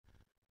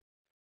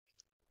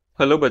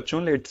Hello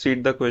bachchon, let's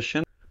read the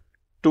question.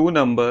 Two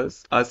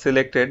numbers are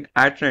selected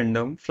at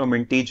random from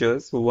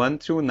integers 1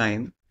 through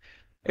 9.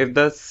 If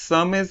the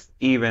sum is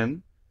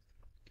even,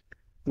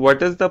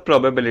 what is the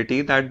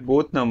probability that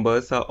both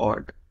numbers are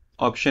odd?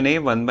 Option A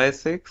 1 by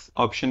 6,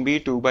 option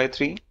B 2 by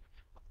 3,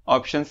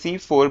 option C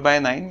 4 by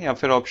 9 या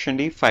फिर option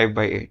D 5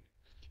 by 8.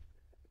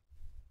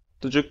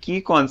 तो जो की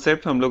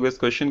concept हम लोग इस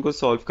question को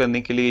solve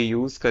करने के लिए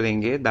यूज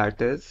करेंगे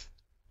दैट इज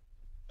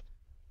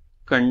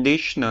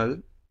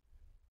कंडीशनल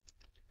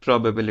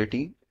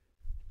प्रोबेबिलिटी.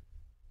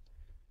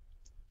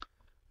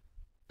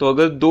 तो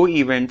अगर दो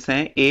इवेंट्स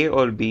हैं ए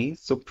और B,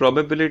 so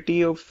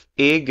probability of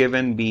A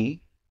given B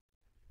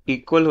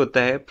equal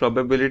होता है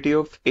probability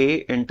of A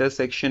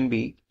intersection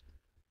B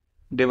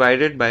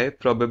divided by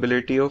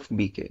probability of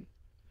B के.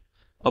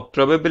 और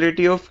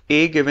probability of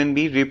A given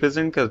B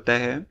represent करता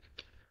है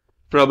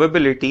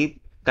probability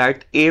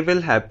that A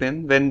will happen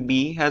when B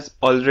has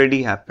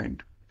already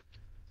happened.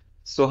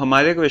 So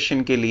हमारे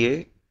question के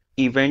लिए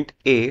event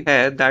A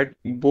है that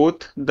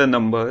both the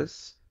numbers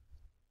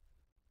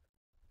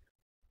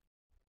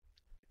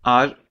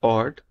are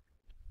odd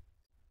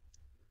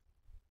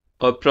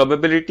और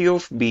probability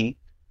of B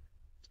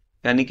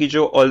यानी कि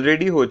जो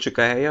already हो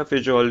चुका है या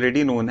फिर जो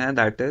already known है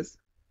that is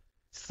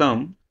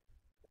sum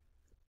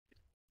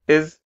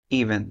is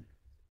even.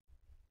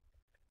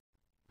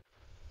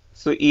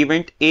 So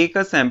event A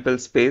का सैंपल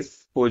स्पेस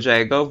हो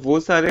जाएगा वो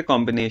सारे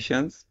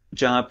कॉम्बिनेशंस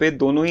जहां पे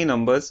दोनों ही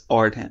नंबर्स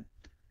ऑड हैं.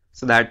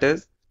 So that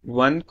is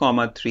 1,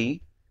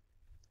 3,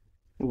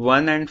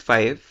 1 and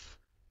 5,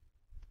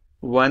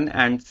 1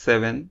 and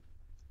 7,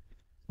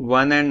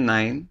 1 and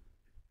 9,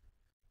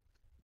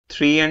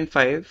 3 and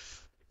 5,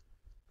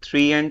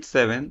 3 and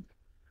 7,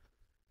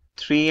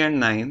 3 and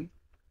 9,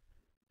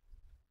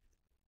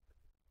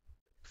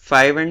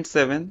 5 and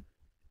 7,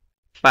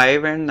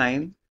 5 and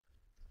 9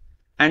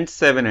 and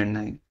 7 and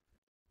 9.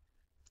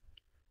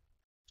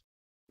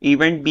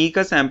 Event B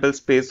का सैंपल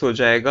स्पेस हो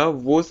जाएगा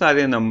वो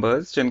सारे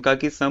नंबर्स जिनका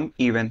की सम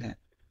इवन है.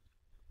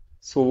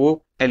 सो वो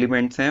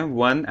एलिमेंट्स हैं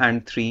 1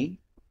 and 3,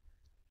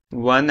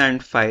 1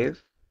 and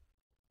 5,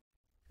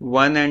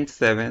 1 and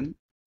 7,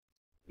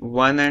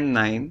 1 and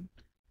 9,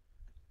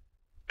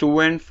 2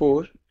 and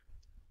 4,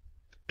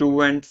 2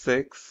 and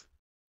 6,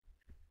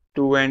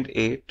 2 and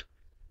 8,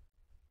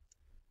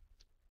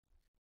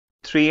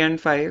 3 and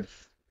 5,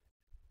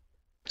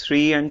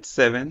 3 and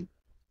 7,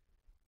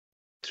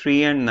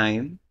 3 and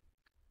 9,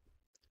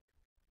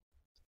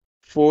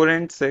 4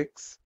 and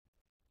 6,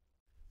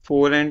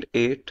 4 and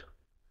 8,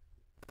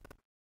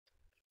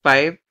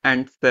 5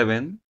 and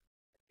 7,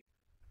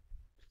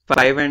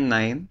 5 and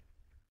 9,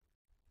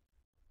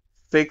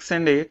 6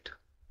 and 8,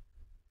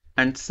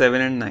 and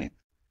 7 and 9.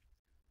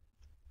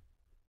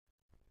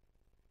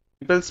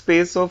 Sample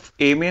space of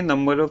A में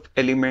number of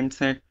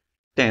elements हैं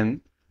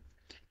 10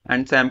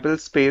 and sample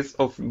space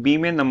of B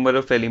में number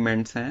of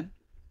elements हैं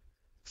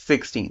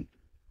 16.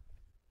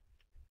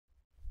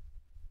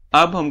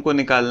 अब हमको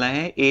निकालना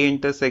है A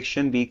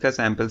intersection B का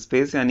sample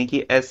space यानी कि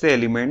ऐसे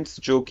एलिमेंट्स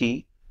जो कि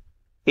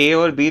A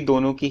और B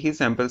दोनों की ही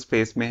सैंपल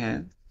स्पेस में हैं.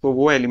 तो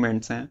वो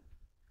एलिमेंट्स हैं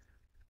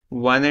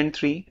 1 and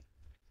 3,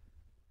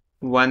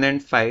 1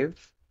 and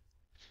 5,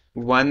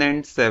 1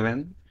 and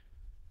 7,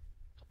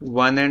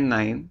 1 and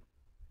 9,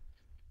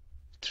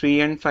 3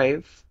 and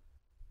 5,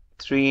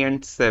 3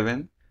 and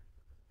 7,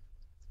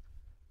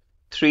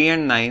 3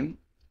 and 9,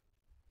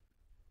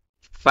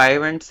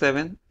 5 and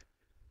 7,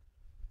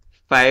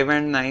 5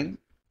 and 9,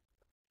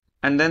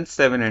 and then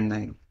 7 and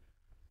 9.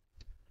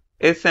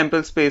 इस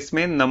सैंपल स्पेस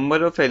में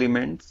नंबर ऑफ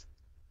एलिमेंट्स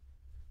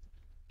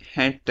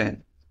हैं 10.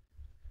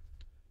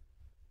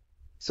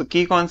 सो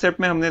की कॉन्सेप्ट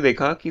में हमने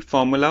देखा कि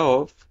formula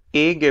of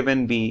A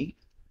given B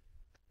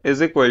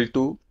is equal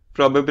to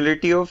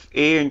probability of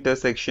A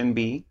intersection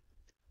B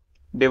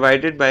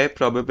divided by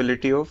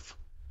probability of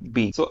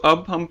B. सो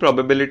अब हम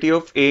probability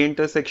of A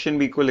intersection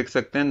B को लिख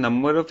सकते हैं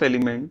number of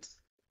elements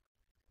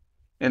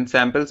in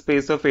sample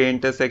space of A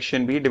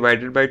intersection B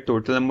divided by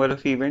total number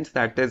of events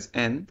that is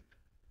n.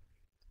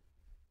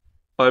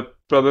 और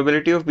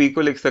probability of B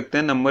को लिख सकते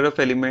हैं number of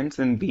elements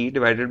in B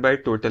divided by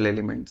total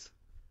elements.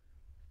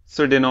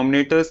 So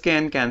denominators के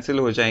n cancel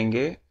हो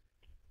जाएंगे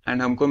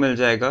and हमको मिल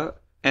जाएगा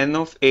n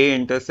of A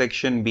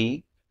intersection B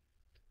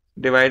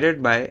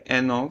divided by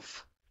n of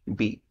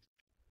B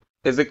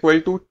is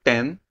equal to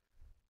 10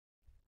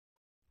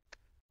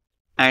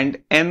 and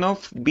n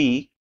of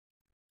B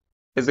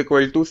is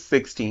equal to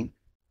 16.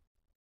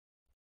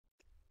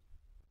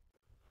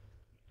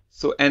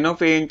 So n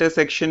of A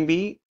intersection B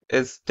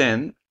is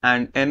 10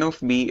 and n of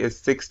B is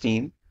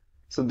 16.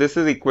 So this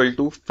is equal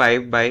to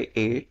 5 by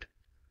 8,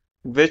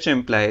 which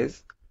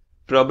implies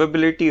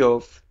probability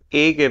of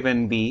A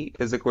given B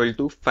is equal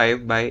to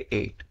 5 by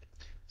 8.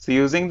 So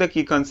using the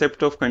key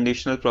concept of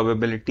conditional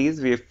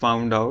probabilities, we have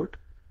found out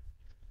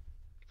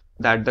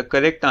that the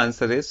correct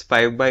answer is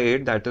 5 by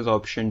 8, that is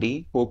option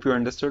D. Hope you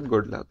understood.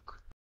 Good luck.